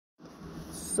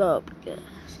What's up, guys?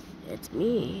 It's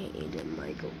me, Aiden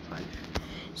Michael Hunter.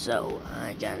 So,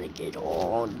 I gotta get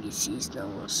all these sea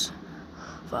snows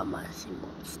from my sea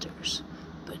monsters,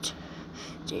 but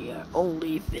there are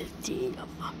only 15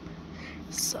 of them.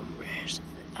 Some rares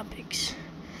and epics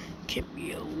can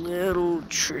be a little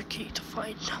tricky to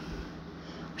find them.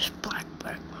 There's black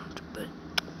background, but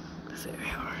very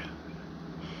hard.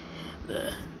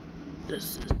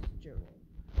 This is Jerome.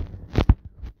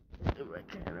 I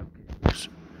can't abuse.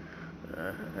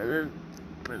 I didn't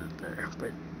put it there,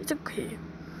 but it's okay.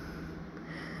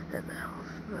 And now,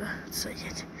 let's say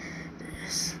it.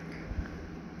 This.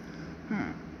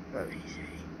 Let me see.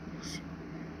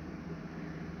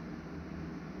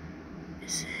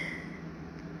 This.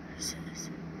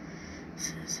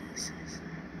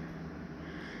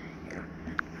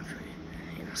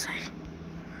 Say.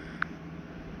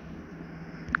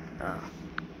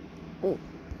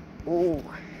 Oh.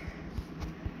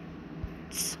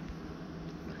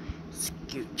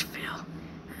 Scoochville.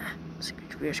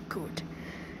 Scoochville's good.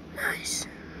 Nice.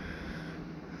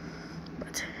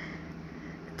 But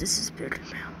this is better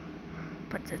now.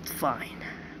 But that's fine.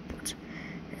 But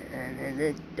and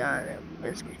then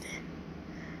mess with it.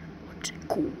 What's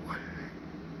cool?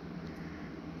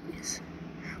 Yes.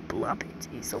 Blobbit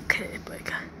is okay, but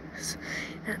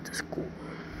that's cool.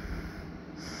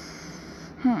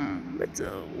 It's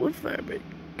a wood fabric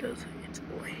because it's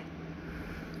annoying.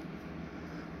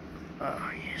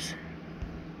 Oh, yes.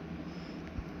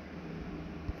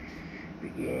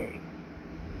 Beginning.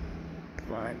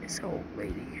 Find this old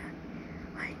lady.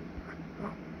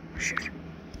 Oh, shit.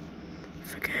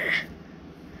 Forget.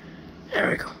 There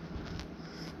we go.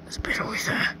 Let's better with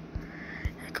her.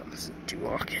 Here comes the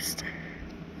August.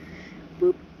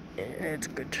 Boop. And it's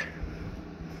good.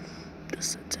 The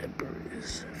September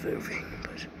is moving,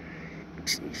 but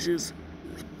Jesus is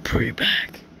pretty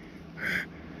back.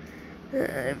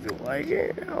 If you like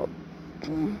it, I'll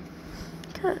kind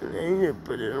of hate it,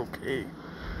 but it's okay.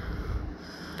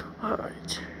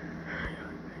 Alright.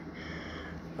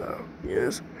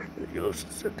 Yes, it goes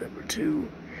to September 2.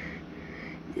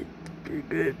 It's pretty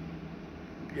good.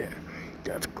 Yeah,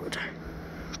 that's good.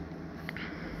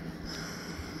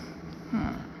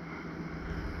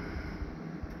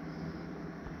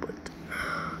 But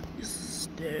this is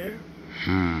there.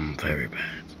 Very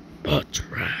bad. But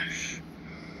trash.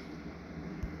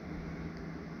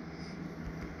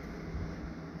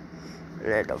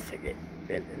 And I don't forget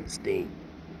Ben Instinct.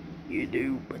 You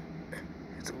do, but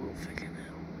it's a little figure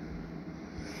now.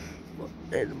 Well,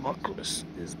 and Muckless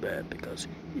is bad because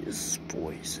his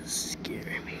voice is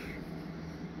scaring me.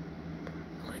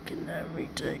 Like in that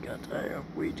retake, I tired of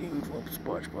reading from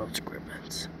SpongeBob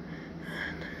SquarePants.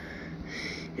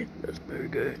 And that's very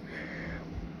good.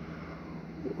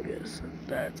 Yes,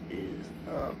 that is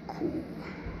cool.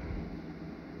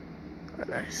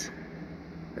 Nice.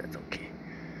 That's okay.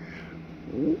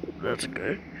 Ooh, that's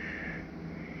good.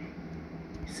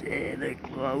 Santa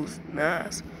Claus,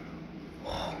 nice.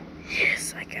 Oh,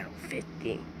 yes, I got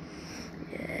 15.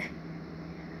 Yeah.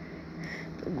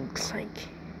 It looks like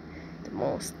the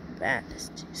most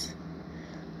baddest is.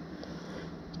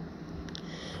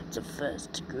 The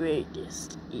first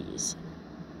greatest is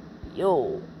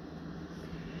Yo.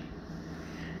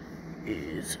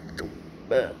 Is the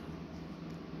best.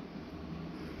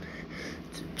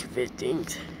 The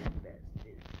 15th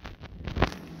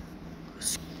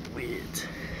Squid.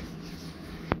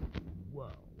 Whoa,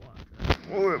 what a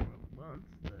horrible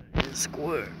monster is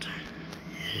Squirt.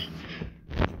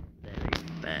 Very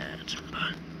bad,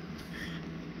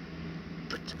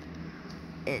 but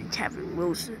and Kevin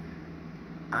Wilson,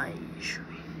 I usually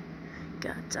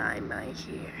got time right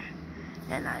here,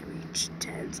 and I reached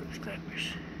 10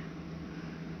 subscribers.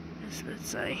 This would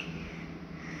say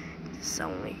it's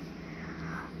only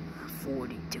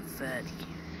 40 to 30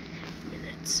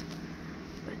 minutes.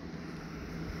 But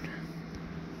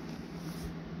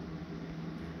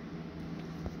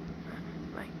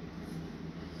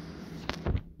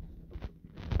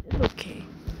it's okay.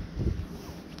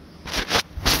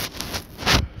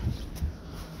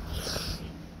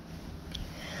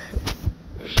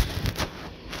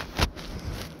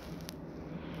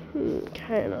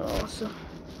 Kinda awesome.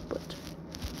 But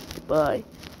goodbye.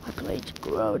 I played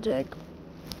Growdeck,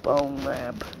 Bone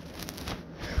Lab,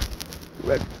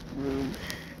 Red Room,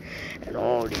 and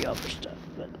all the other stuff.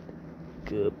 But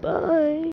goodbye.